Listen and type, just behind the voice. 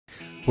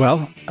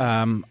Well,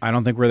 I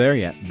don't think we're there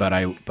yet, but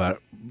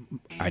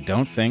I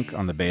don't think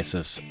on the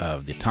basis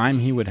of the time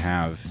he would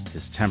have,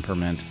 his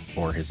temperament,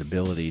 or his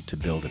ability to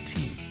build a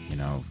team. You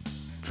know,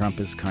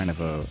 Trump is kind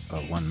of a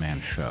one-man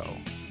show,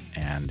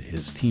 and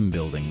his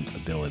team-building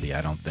ability,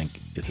 I don't think,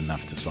 is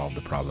enough to solve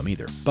the problem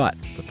either.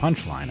 But the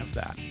punchline of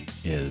that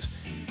is,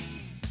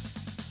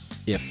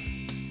 if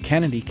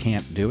Kennedy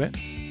can't do it,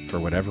 for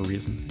whatever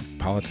reason, if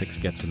politics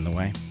gets in the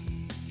way,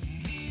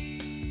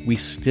 we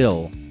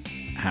still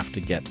have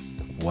to get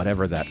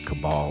whatever that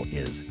cabal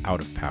is out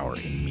of power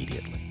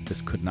immediately. This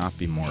could not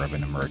be more of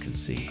an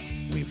emergency.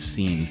 We've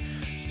seen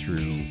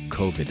through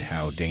COVID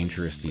how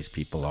dangerous these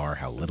people are,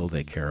 how little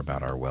they care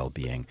about our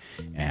well-being,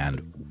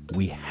 and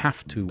we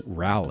have to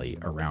rally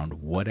around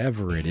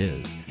whatever it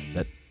is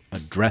that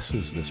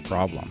addresses this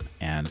problem.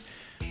 And,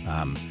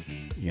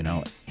 you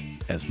know,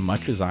 as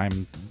much as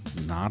I'm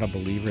not a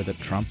believer that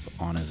Trump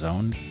on his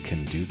own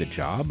can do the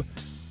job,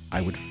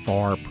 I would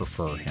far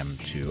prefer him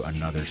to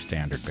another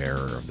standard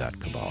bearer of that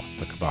cabal.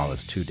 The cabal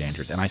is too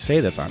dangerous. And I say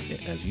this,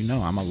 as you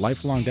know, I'm a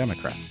lifelong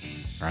Democrat,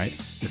 right?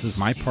 This is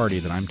my party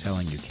that I'm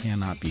telling you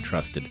cannot be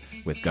trusted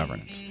with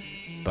governance.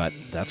 But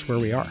that's where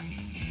we are.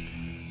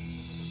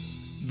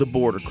 The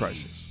border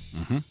crisis.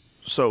 Mm-hmm.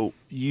 So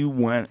you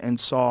went and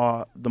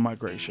saw the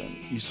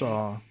migration. You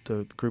saw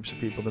the groups of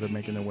people that are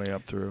making their way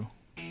up through.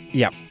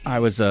 Yeah, I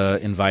was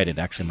invited.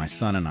 Actually, my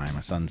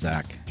son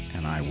Zach,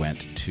 and I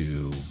went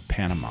to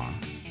Panama,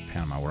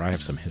 where I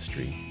have some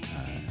history.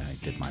 I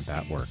did my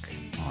bat work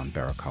on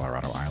Barrow,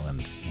 Colorado Island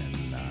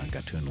in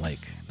Gatun Lake,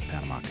 the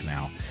Panama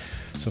Canal.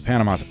 So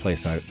Panama's a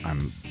place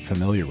I'm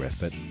familiar with,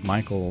 but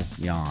Michael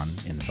Yan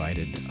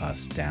invited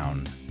us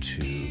down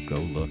to go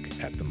look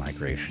at the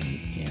migration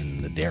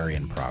in the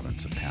Darien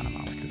province of Panama,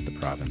 which is the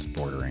province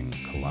bordering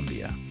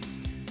Colombia.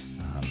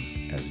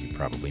 As you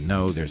probably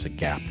know, there's a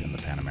gap in the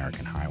Pan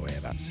American Highway,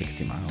 about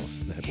 60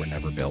 miles, that were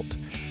never built.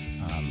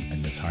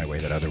 And this highway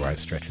that otherwise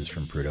stretches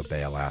from Prudhoe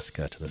Bay,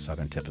 Alaska, to the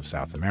southern tip of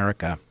South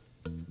America.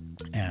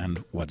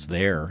 And what's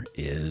there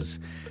is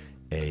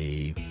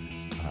a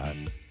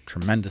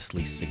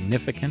tremendously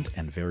significant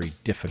and very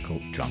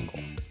difficult jungle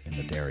in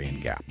the Darien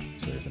Gap.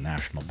 So there's a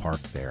national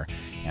park there.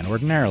 And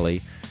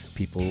ordinarily,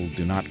 people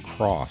do not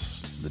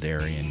cross the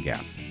Darien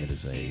Gap. It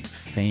is a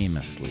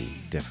famously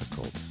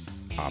difficult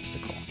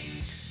obstacle.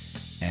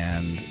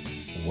 And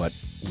what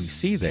we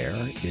see there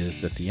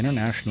is that the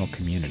international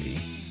community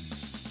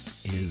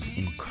is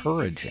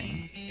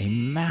encouraging a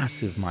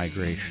massive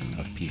migration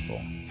of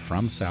people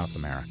from South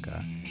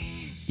America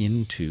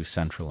into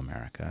Central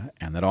America,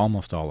 and that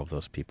almost all of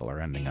those people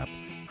are ending up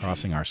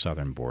crossing our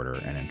southern border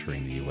and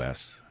entering the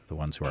U.S. The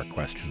ones who are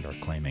questioned are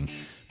claiming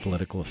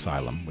political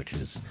asylum, which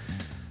is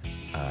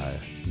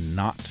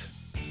not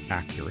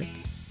accurate.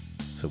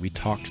 So we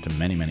talked to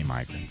many, many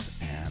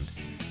migrants, and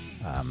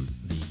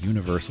the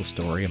universal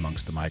story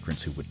amongst the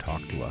migrants who would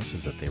talk to us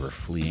is that they were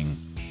fleeing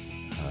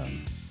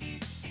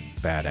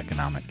bad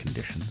economic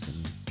conditions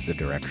in the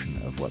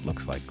direction of what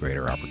looks like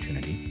greater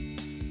opportunity.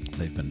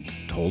 They've been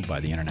told by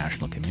the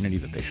international community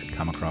that they should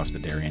come across the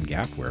Darien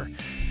Gap, where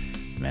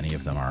many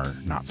of them are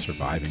not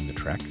surviving the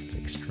trek. It's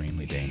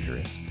extremely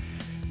dangerous.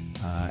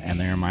 And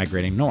they're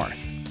migrating north.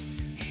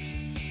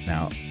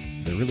 Now,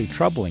 the really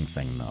troubling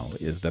thing, though,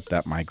 is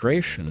that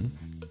migration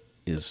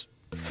is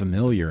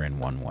familiar in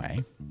one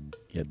way.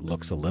 It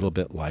looks a little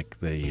bit like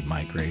the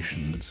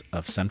migrations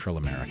of Central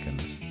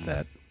Americans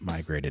that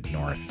migrated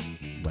north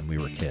when we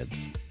were kids.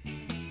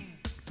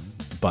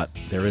 But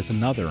there is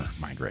another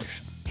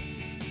migration.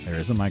 There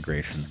is a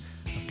migration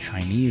of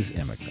Chinese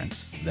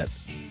immigrants that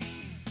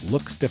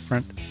looks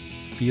different,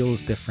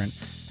 feels different,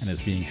 and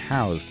is being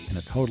housed in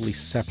a totally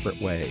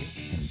separate way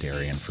in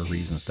Darien for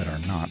reasons that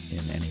are not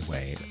in any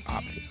way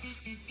obvious.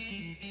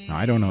 Now,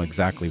 I don't know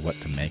exactly what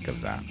to make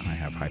of that. I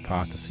have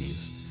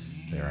hypotheses.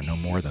 There are no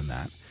more than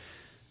that.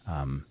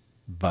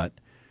 But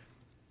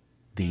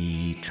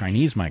the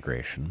Chinese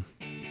migration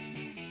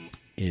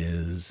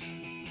is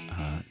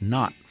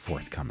not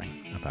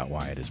forthcoming about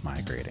why it is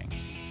migrating.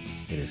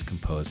 It is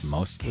composed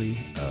mostly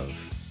of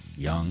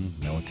young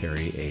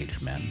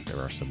military-age men. There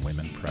are some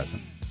women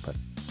present, but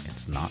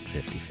it's not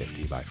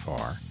 50-50 by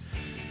far.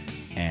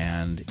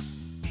 And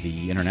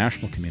the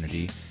international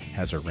community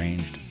has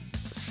arranged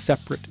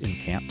separate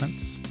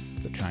encampments.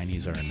 The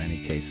Chinese are in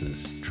many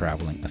cases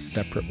traveling a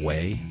separate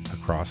way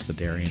across the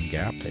Darien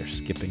Gap. They're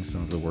skipping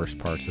some of the worst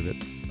parts of it,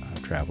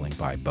 traveling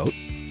by boat.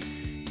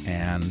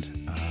 And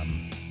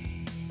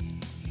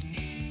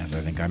as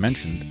I think I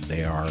mentioned,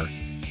 they are,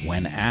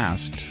 when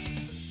asked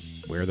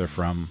where they're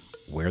from,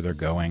 where they're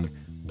going,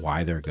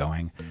 why they're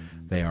going,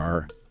 they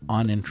are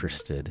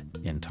uninterested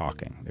in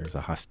talking. There's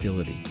a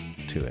hostility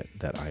to it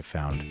that I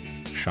found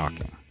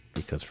shocking.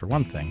 Because for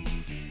one thing,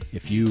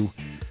 if you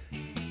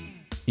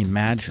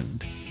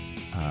imagined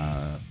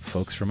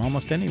folks from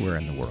almost anywhere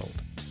in the world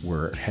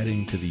were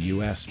heading to the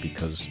U.S.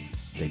 because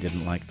they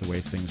didn't like the way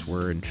things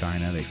were in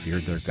China, they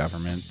feared their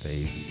government,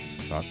 they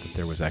thought that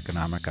there was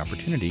economic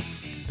opportunity,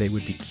 they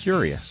would be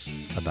curious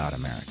about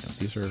Americans.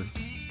 These are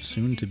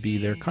soon to be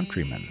their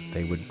countrymen.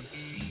 They would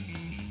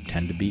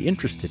tend to be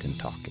interested in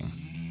talking.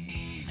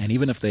 And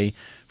even if they,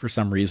 for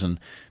some reason,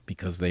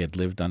 because they had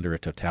lived under a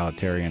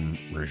totalitarian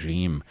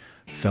regime,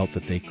 felt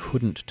that they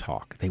couldn't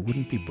talk, they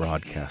wouldn't be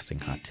broadcasting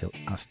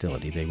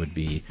hostility. They would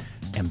be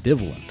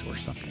ambivalent or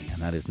something.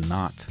 And that is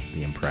not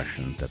the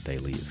impression that they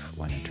leave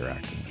when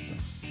interacting with them.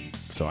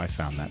 So I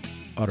found that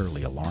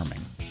utterly alarming.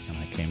 And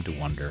I came to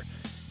wonder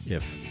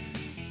if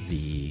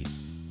the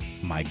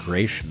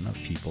migration of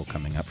people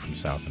coming up from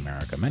South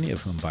America, many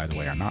of whom, by the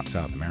way, are not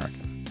South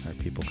American. They're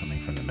people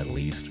coming from the Middle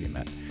East. We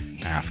met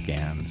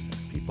Afghans,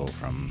 people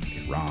from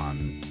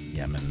Iran,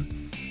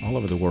 Yemen, all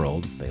over the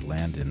world. They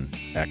land in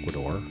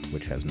Ecuador,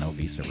 which has no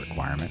visa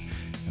requirement,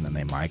 and then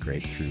they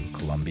migrate through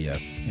Colombia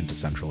into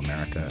Central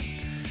America,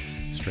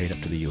 straight up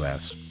to the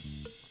U.S.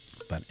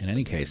 But in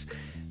any case,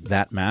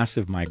 that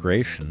massive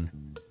migration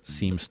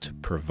seems to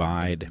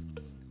provide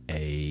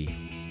a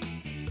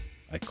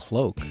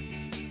cloak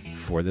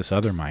for this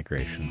other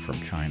migration from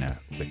China,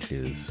 which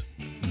is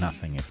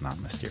nothing if not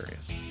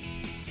mysterious.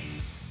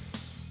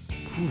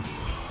 Whew.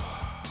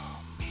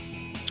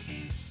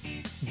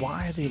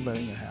 Why are they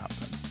letting it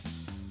happen?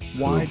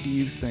 Why do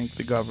you think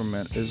the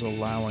government is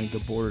allowing the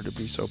border to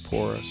be so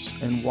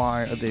porous? And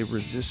why are they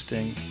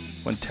resisting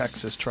when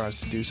Texas tries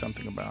to do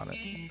something about it?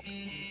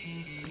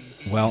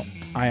 Well,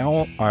 I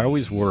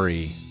always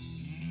worry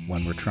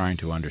when we're trying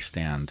to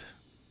understand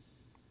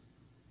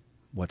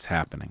what's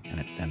happening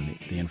and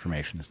the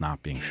information is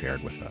not being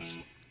shared with us.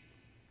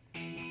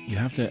 You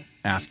have to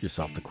ask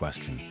yourself the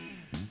question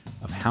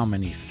of how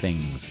many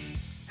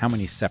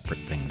separate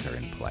things are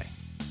in play,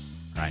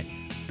 right?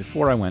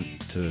 Before I went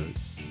to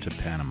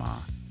Panama,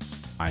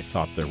 I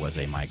thought there was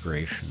a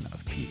migration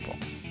of people.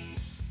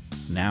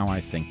 Now I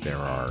think there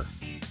are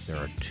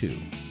two.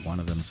 One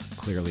of them's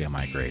clearly a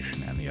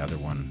migration, and the other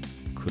one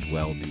could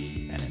well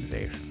be an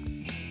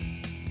invasion.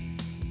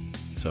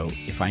 So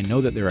if I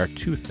know that there are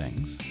two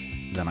things,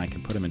 then I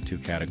can put them in two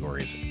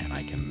categories, and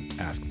I can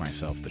ask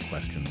myself the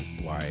question,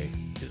 why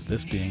is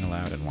this being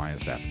allowed and why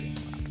is that being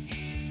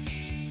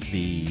allowed?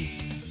 The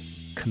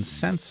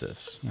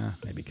consensus,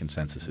 maybe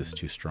consensus is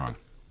too strong,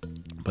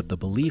 but the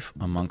belief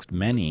amongst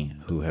many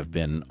who have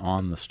been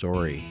on the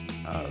story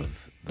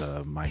of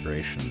the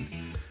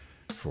migration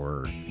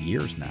for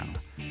years now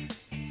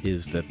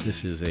is that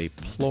this is a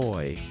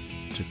ploy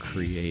to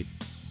create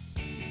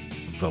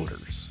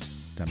voters,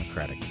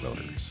 democratic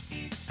voters.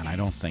 And I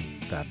don't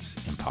think that's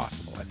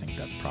impossible. I think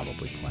that's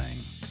probably playing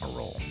a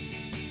role.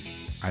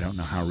 I don't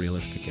know how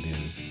realistic it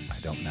is. I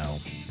don't know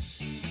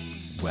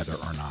whether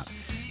or not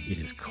it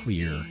is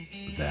clear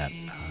that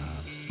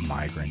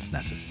migrants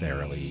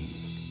necessarily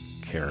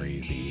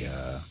carry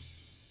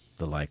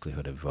the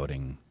likelihood of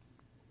voting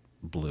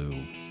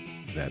blue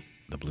that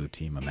the blue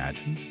team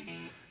imagines.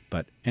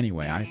 But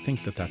anyway, I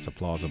think that that's a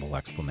plausible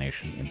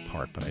explanation in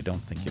part, but I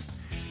don't think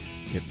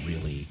it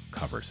really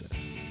covers it.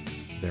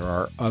 There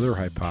are other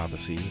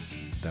hypotheses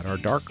that are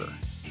darker.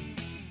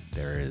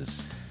 There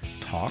is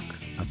talk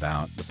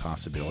about the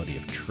possibility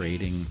of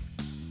trading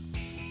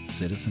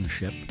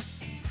citizenship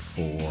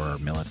for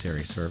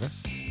military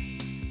service.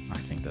 I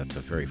think that's a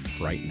very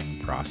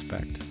frightening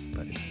prospect,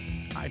 but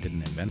I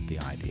didn't invent the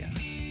idea.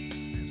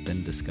 It has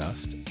been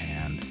discussed,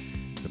 and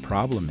the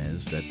problem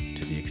is that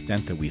to the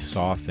extent that we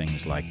saw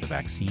things like the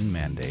vaccine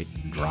mandate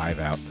drive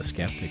out the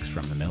skeptics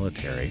from the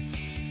military,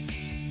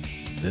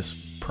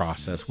 this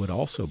process would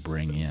also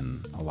bring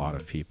in a lot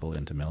of people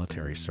into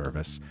military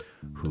service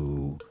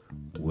who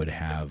would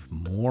have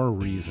more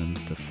reason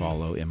to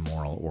follow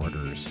immoral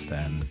orders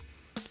than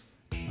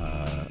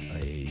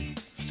a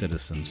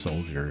citizen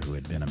soldier who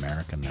had been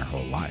American their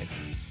whole life.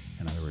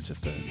 In other words, if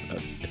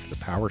the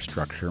power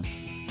structure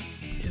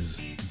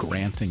is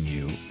granting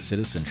you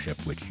citizenship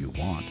which you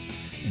want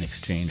in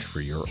exchange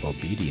for your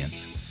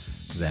obedience,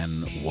 then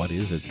what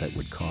is it that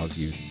would cause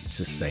you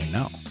to say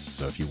no?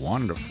 So if you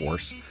wanted a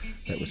force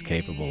that was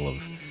capable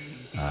of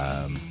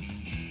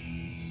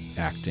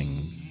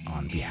acting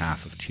on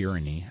behalf of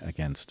tyranny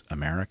against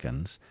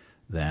Americans,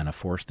 then a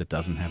force that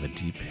doesn't have a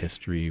deep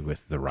history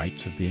with the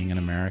rights of being an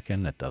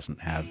American, that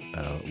doesn't have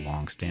a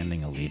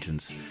long-standing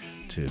allegiance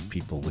to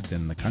people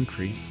within the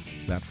country,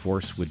 that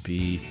force would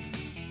be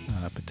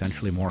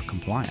potentially more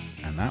compliant,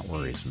 and that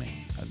worries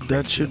me.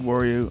 That should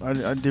worry you.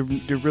 I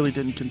really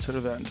didn't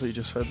consider that until you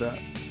just said that.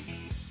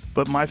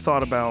 But my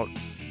thought about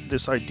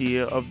this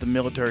idea of the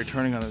military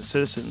turning on the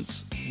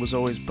citizens was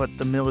always, but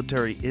the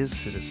military is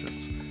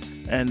citizens.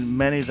 And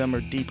many of them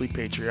are deeply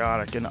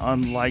patriotic and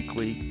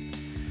unlikely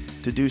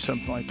to do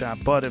something like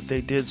that. But if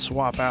they did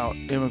swap out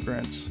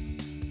immigrants,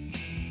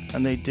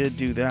 and they did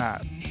do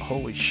that,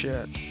 holy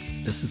shit.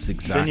 This is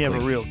exactly... Then you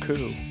have a real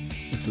coup.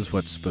 This is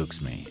what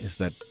spooks me, is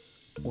that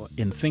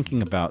in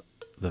thinking about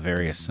the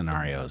various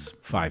scenarios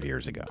 5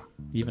 years ago,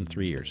 even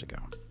 3 years ago,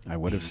 I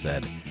would have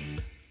said,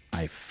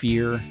 I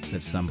fear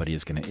that somebody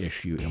is going to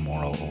issue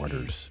immoral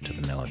orders to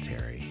the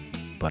military,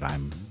 but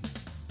I'm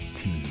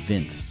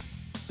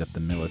convinced that the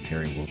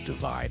military will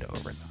divide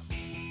over them.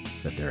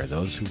 That there are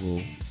those who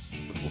will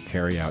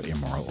carry out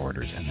immoral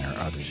orders, and there are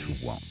others who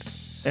won't.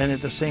 And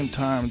at the same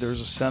time,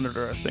 there's a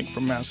senator, I think,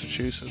 from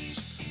Massachusetts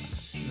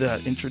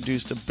that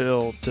introduced a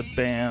bill to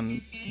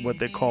ban what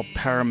they call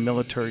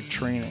paramilitary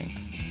training,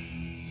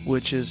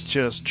 which is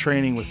just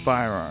training with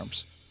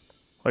firearms,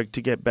 like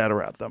to get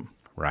better at them.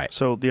 Right.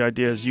 So the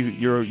idea is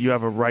you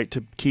have a right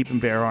to keep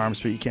and bear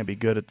arms, but you can't be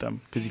good at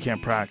them because you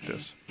can't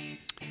practice.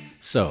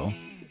 So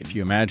if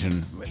you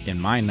imagine, in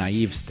my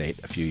naive state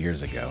a few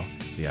years ago,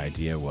 the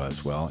idea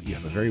was, well, you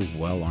have a very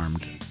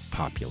well-armed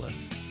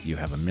populace. You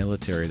have a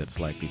military that's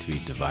likely to be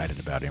divided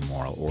about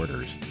immoral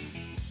orders.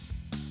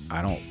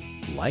 I don't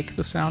like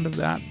the sound of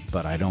that,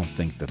 but I don't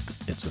think that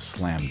it's a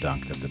slam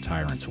dunk that the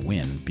tyrants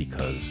win,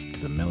 because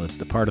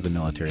the part of the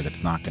military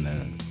that's not going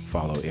to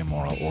follow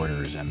immoral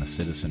orders and the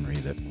citizenry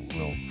that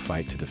will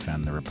fight to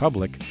defend the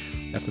republic,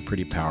 that's a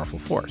pretty powerful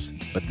force.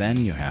 But then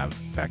you have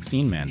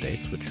vaccine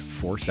mandates, which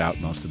force out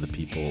most of the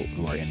people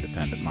who are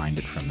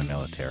independent-minded from the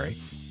military.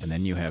 And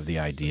then you have the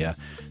idea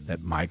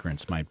that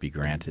migrants might be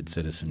granted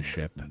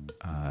citizenship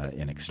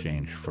in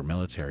exchange for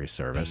military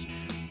service.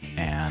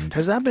 And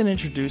has that been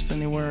introduced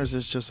anywhere, or is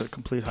this just a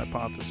complete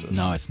hypothesis?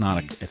 No, it's not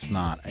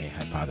a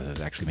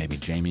hypothesis. Actually, maybe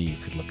Jamie,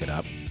 you could look it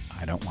up.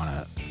 I don't want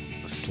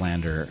to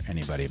slander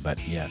anybody, but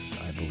yes,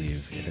 I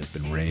believe it has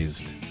been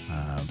raised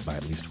by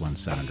at least one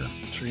senator.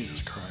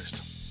 Jesus Christ.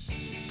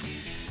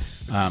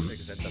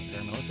 Is that the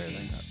paramilitary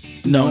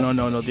thing?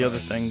 No. The other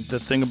thing, the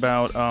thing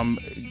about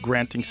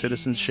granting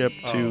citizenship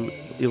to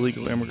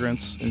illegal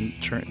immigrants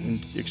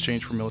in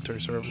exchange for military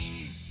service.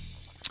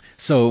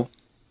 So,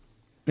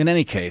 in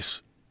any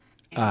case,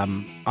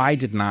 I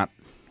did not.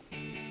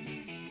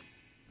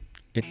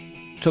 It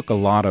took a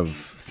lot of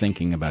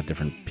thinking about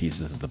different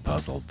pieces of the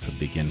puzzle to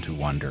begin to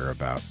wonder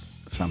about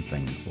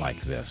something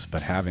like this.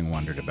 But having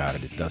wondered about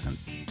it, it doesn't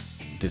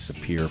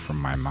disappear from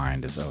my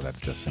mind as, oh,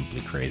 that's just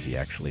simply crazy.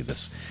 Actually,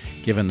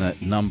 given the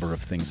number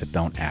of things that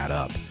don't add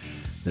up,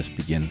 this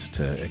begins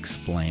to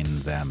explain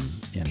them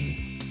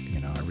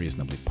in a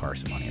reasonably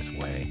parsimonious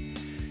way,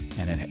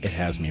 and it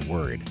has me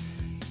worried.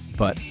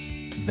 But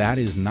that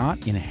is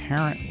not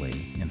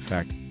inherently, in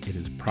fact, it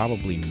is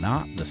probably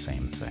not the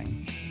same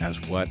thing as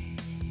what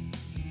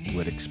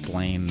would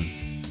explain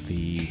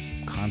the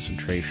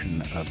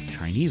concentration of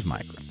Chinese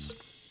migrants.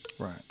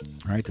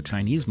 Right? The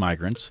Chinese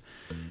migrants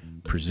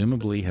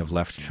presumably have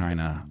left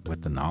China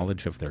with the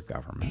knowledge of their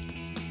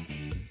government.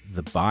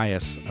 The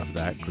bias of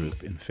that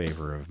group in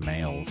favor of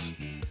males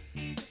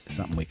is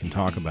something we can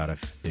talk about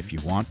if you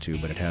want to,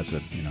 but it has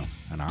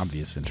an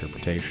obvious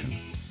interpretation.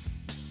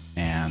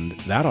 And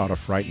that ought to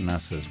frighten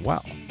us as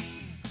well,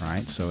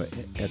 right? So at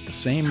the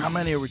same... How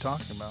many are we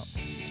talking about?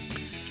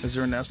 Is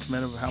there an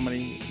estimate of how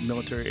many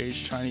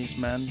military-aged Chinese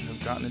men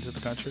have gotten into the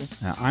country?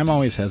 Now, I'm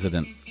always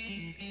hesitant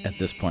at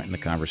this point in the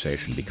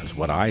conversation because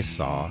what I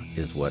saw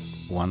is what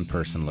one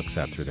person looks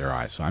at through their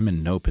eyes. So I'm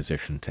in no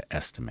position to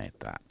estimate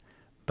that.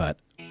 But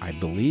I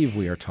believe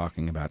we are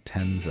talking about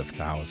tens of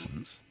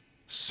thousands.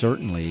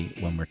 Certainly,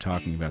 when we're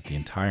talking about the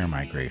entire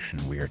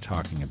migration, we are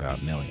talking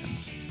about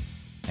millions.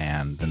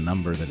 And the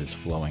number that is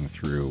flowing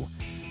through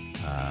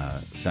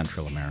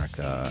Central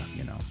America,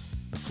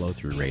 the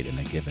flow-through rate in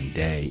a given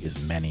day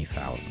is many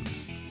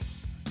thousands.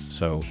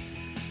 So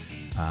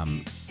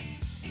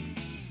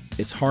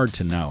it's hard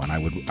to know, and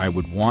I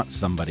would want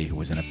somebody who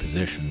was in a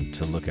position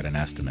to look at an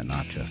estimate,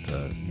 not just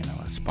a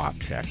spot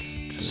check.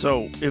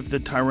 So if the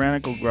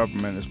tyrannical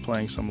government is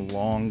playing some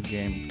long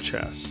game of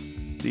chess,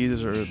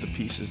 these are the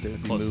pieces they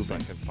would be moving. I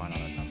could find out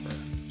a number.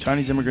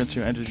 Chinese immigrants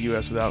who entered the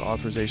U.S. without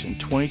authorization. In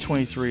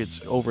 2023,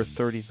 it's over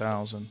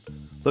 30,000.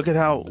 Look at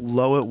how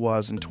low it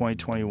was in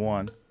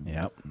 2021.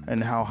 Yep.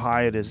 And how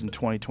high it is in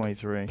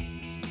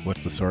 2023.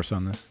 What's the source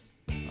on this?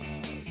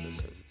 This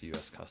is the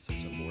U.S.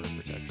 Customs and Border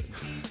Protection.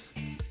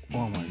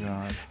 Oh, my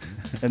God.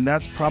 And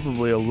that's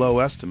probably a low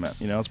estimate.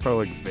 It's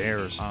probably like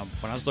theirs.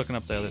 When I was looking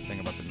up the other thing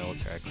about the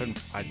military,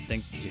 I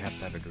think you have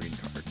to have a green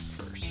card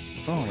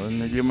first. Oh,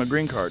 and they give them a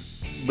green card.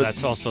 But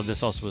this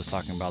also was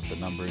talking about the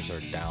numbers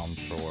are down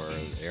for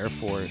the Air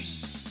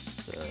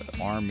Force,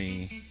 the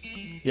Army.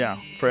 Yeah,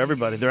 for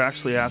everybody. They're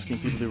actually asking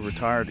people who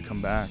retired to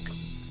come back.